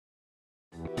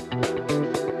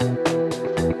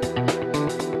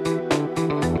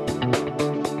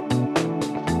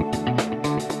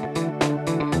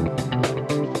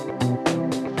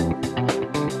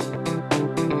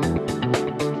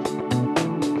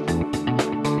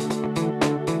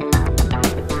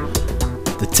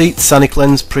The Teat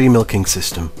Sanicleanse pre-milking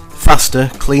system. Faster,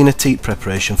 cleaner teat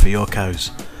preparation for your cows.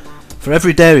 For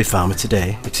every dairy farmer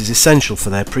today, it is essential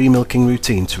for their pre-milking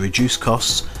routine to reduce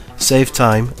costs, save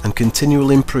time and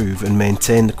continually improve and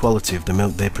maintain the quality of the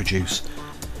milk they produce.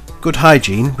 Good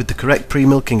hygiene with the correct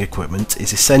pre-milking equipment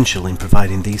is essential in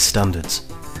providing these standards.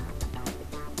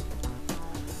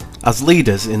 As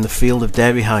leaders in the field of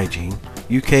dairy hygiene,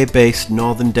 UK-based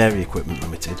Northern Dairy Equipment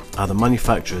Limited are the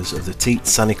manufacturers of the Teat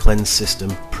Sanicleanse System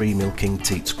pre-milking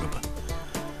teat scrubber.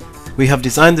 We have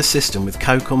designed the system with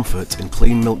cow comfort and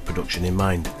clean milk production in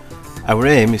mind. Our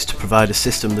aim is to provide a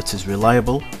system that is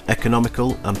reliable,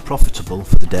 economical and profitable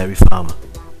for the dairy farmer.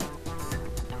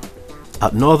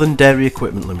 At Northern Dairy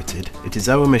Equipment Limited, it is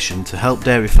our mission to help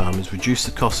dairy farmers reduce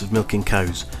the cost of milking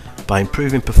cows by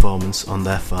improving performance on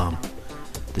their farm.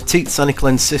 The Teat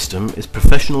Sanicleanse system is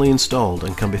professionally installed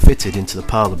and can be fitted into the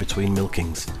parlour between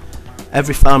milkings.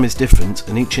 Every farm is different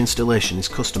and each installation is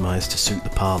customised to suit the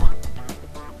parlour.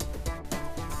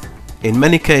 In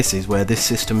many cases where this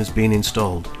system has been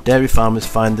installed, dairy farmers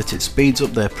find that it speeds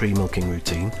up their pre-milking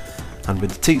routine, and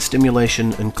with the teat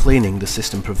stimulation and cleaning the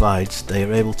system provides, they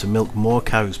are able to milk more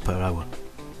cows per hour.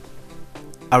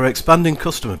 Our expanding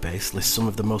customer base lists some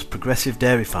of the most progressive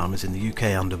dairy farmers in the UK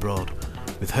and abroad,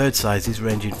 with herd sizes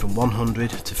ranging from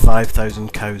 100 to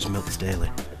 5,000 cows milked daily.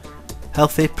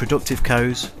 Healthy, productive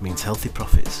cows means healthy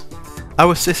profits.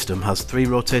 Our system has 3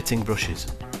 rotating brushes.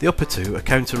 The upper 2 are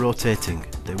counter-rotating.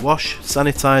 They wash,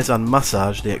 sanitise and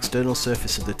massage the external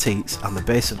surface of the teats and the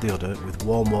base of the udder with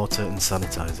warm water and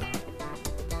sanitizer.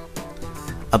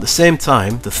 At the same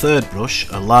time, the third brush,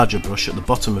 a larger brush at the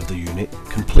bottom of the unit,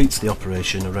 completes the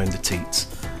operation around the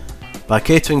teats. By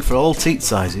catering for all teat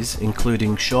sizes,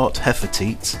 including short heifer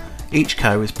teats, each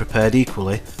cow is prepared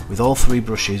equally with all 3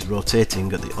 brushes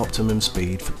rotating at the optimum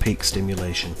speed for peak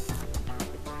stimulation.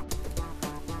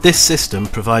 This system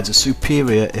provides a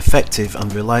superior, effective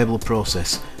and reliable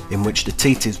process in which the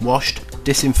teat is washed,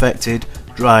 disinfected,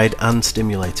 dried and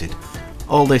stimulated.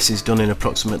 All this is done in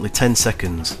approximately 10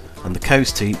 seconds and the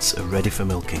cow's teats are ready for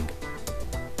milking.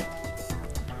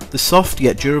 The soft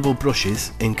yet durable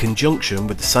brushes, in conjunction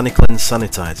with the Sanicleanse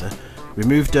sanitizer,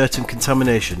 remove dirt and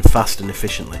contamination fast and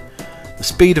efficiently. The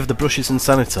speed of the brushes and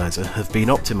sanitizer have been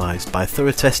optimised by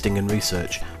thorough testing and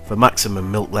research for maximum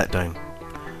milk letdown.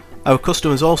 Our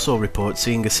customers also report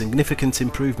seeing a significant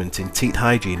improvement in teat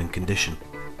hygiene and condition.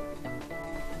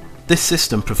 This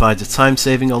system provides a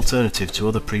time-saving alternative to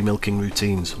other pre-milking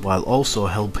routines while also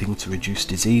helping to reduce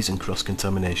disease and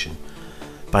cross-contamination.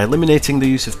 By eliminating the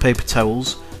use of paper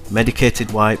towels,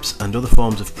 medicated wipes and other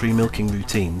forms of pre-milking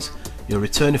routines, your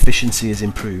return efficiency is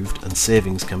improved and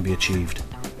savings can be achieved.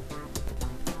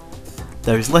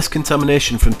 There is less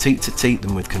contamination from teat to teat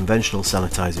than with conventional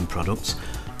sanitising products,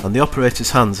 and the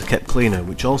operator's hands are kept cleaner,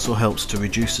 which also helps to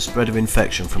reduce the spread of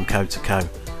infection from cow to cow.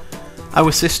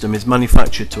 Our system is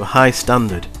manufactured to a high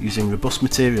standard using robust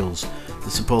materials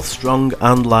that are both strong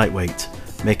and lightweight,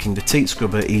 making the teat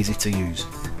scrubber easy to use.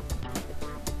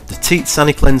 The Teat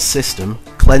Sanicleanse system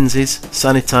cleanses,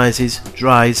 sanitises,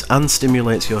 dries and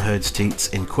stimulates your herd's teats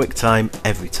in quick time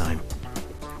every time.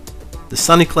 The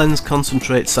Sanicleanse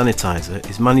Concentrate Sanitizer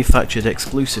is manufactured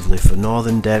exclusively for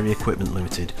Northern Dairy Equipment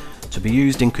Limited to be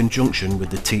used in conjunction with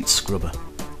the teat scrubber.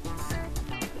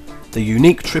 The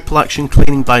unique triple action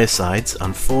cleaning biocides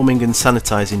and foaming and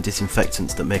sanitising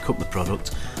disinfectants that make up the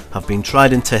product have been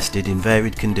tried and tested in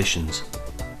varied conditions.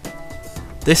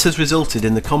 This has resulted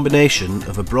in the combination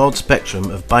of a broad spectrum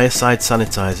of biocide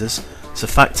sanitizers,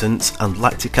 surfactants and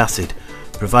lactic acid,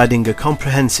 providing a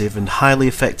comprehensive and highly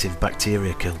effective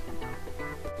bacteria kill.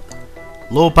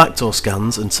 Low Bacto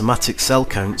scans and somatic cell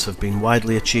counts have been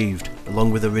widely achieved,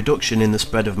 along with a reduction in the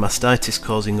spread of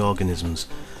mastitis-causing organisms,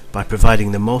 by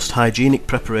providing the most hygienic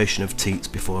preparation of teats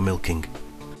before milking.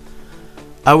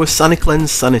 Our Sanicleanse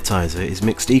sanitizer is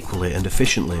mixed equally and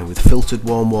efficiently with filtered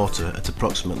warm water at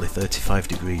approximately 35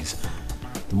 degrees.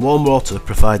 The warm water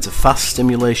provides a fast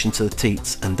stimulation to the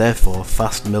teats and therefore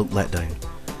fast milk letdown.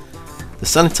 The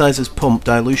sanitizer's pump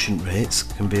dilution rates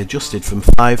can be adjusted from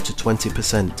 5 to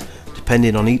 20%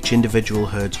 depending on each individual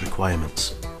herd's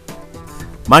requirements.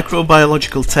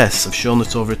 Microbiological tests have shown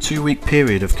that over a 2-week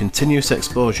period of continuous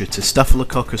exposure to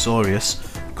Staphylococcus aureus,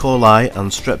 coli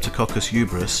and Streptococcus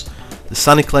uberis, the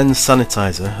Sanicleanse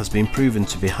sanitizer has been proven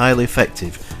to be highly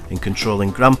effective in controlling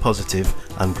gram-positive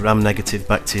and gram-negative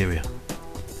bacteria.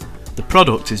 The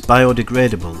product is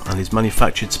biodegradable and is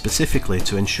manufactured specifically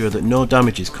to ensure that no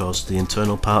damage is caused to the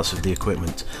internal parts of the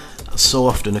equipment, as so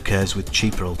often occurs with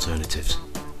cheaper alternatives.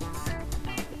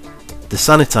 The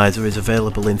sanitizer is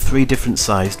available in 3 different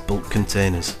sized bulk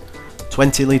containers: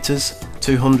 20 litres,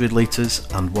 200 litres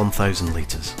and 1000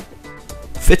 litres.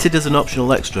 Fitted as an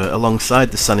optional extra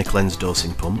alongside the Sanicleanse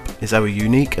dosing pump is our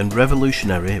unique and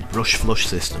revolutionary brush flush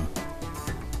system.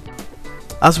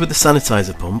 As with the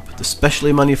sanitizer pump, the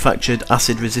specially manufactured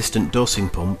acid-resistant dosing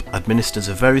pump administers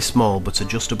a very small but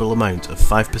adjustable amount of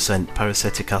 5%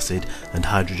 peracetic acid and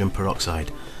hydrogen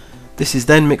peroxide. This is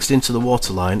then mixed into the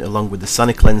waterline along with the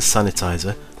Sanicleanse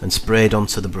sanitizer and sprayed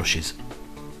onto the brushes.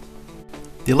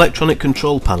 The electronic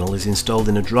control panel is installed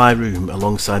in a dry room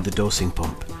alongside the dosing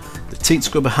pump. The Teat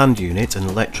scrubber hand unit and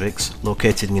electrics,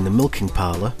 located in the milking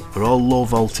parlour, are all low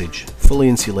voltage, fully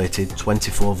insulated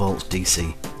 24 volts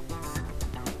DC.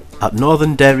 At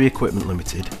Northern Dairy Equipment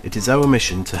Limited, it is our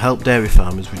mission to help dairy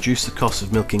farmers reduce the cost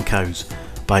of milking cows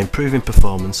by improving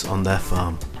performance on their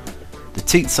farm. The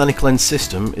Teat Sanicleanse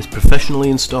system is professionally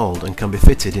installed and can be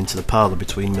fitted into the parlour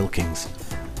between milkings.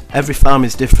 Every farm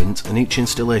is different and each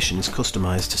installation is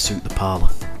customised to suit the parlour.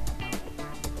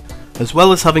 As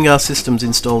well as having our systems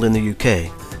installed in the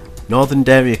UK, Northern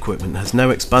Dairy Equipment has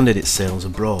now expanded its sales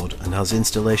abroad and has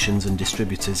installations and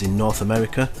distributors in North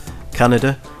America,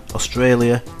 Canada,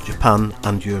 Australia, Japan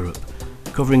and Europe,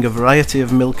 covering a variety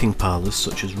of milking parlours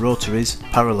such as rotaries,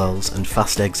 parallels and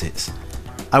fast exits.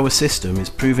 Our system is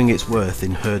proving its worth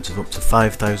in herds of up to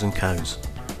 5,000 cows.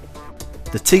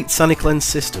 The Teat Sanicleanse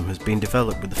system has been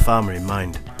developed with the farmer in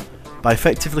mind. By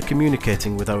effectively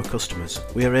communicating with our customers,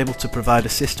 we are able to provide a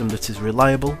system that is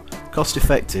reliable,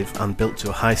 cost-effective and built to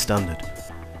a high standard.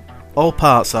 All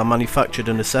parts are manufactured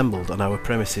and assembled on our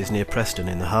premises near Preston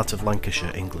in the heart of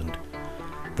Lancashire, England.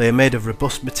 They are made of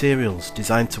robust materials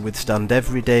designed to withstand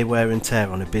everyday wear and tear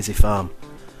on a busy farm.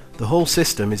 The whole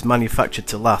system is manufactured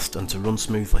to last and to run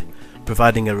smoothly,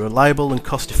 providing a reliable and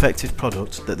cost-effective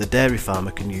product that the dairy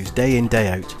farmer can use day in day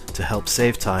out to help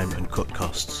save time and cut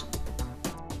costs.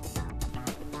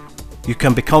 You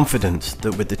can be confident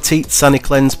that with the Teat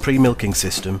Sanicleanse pre-milking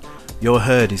system, your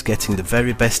herd is getting the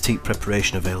very best teat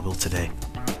preparation available today.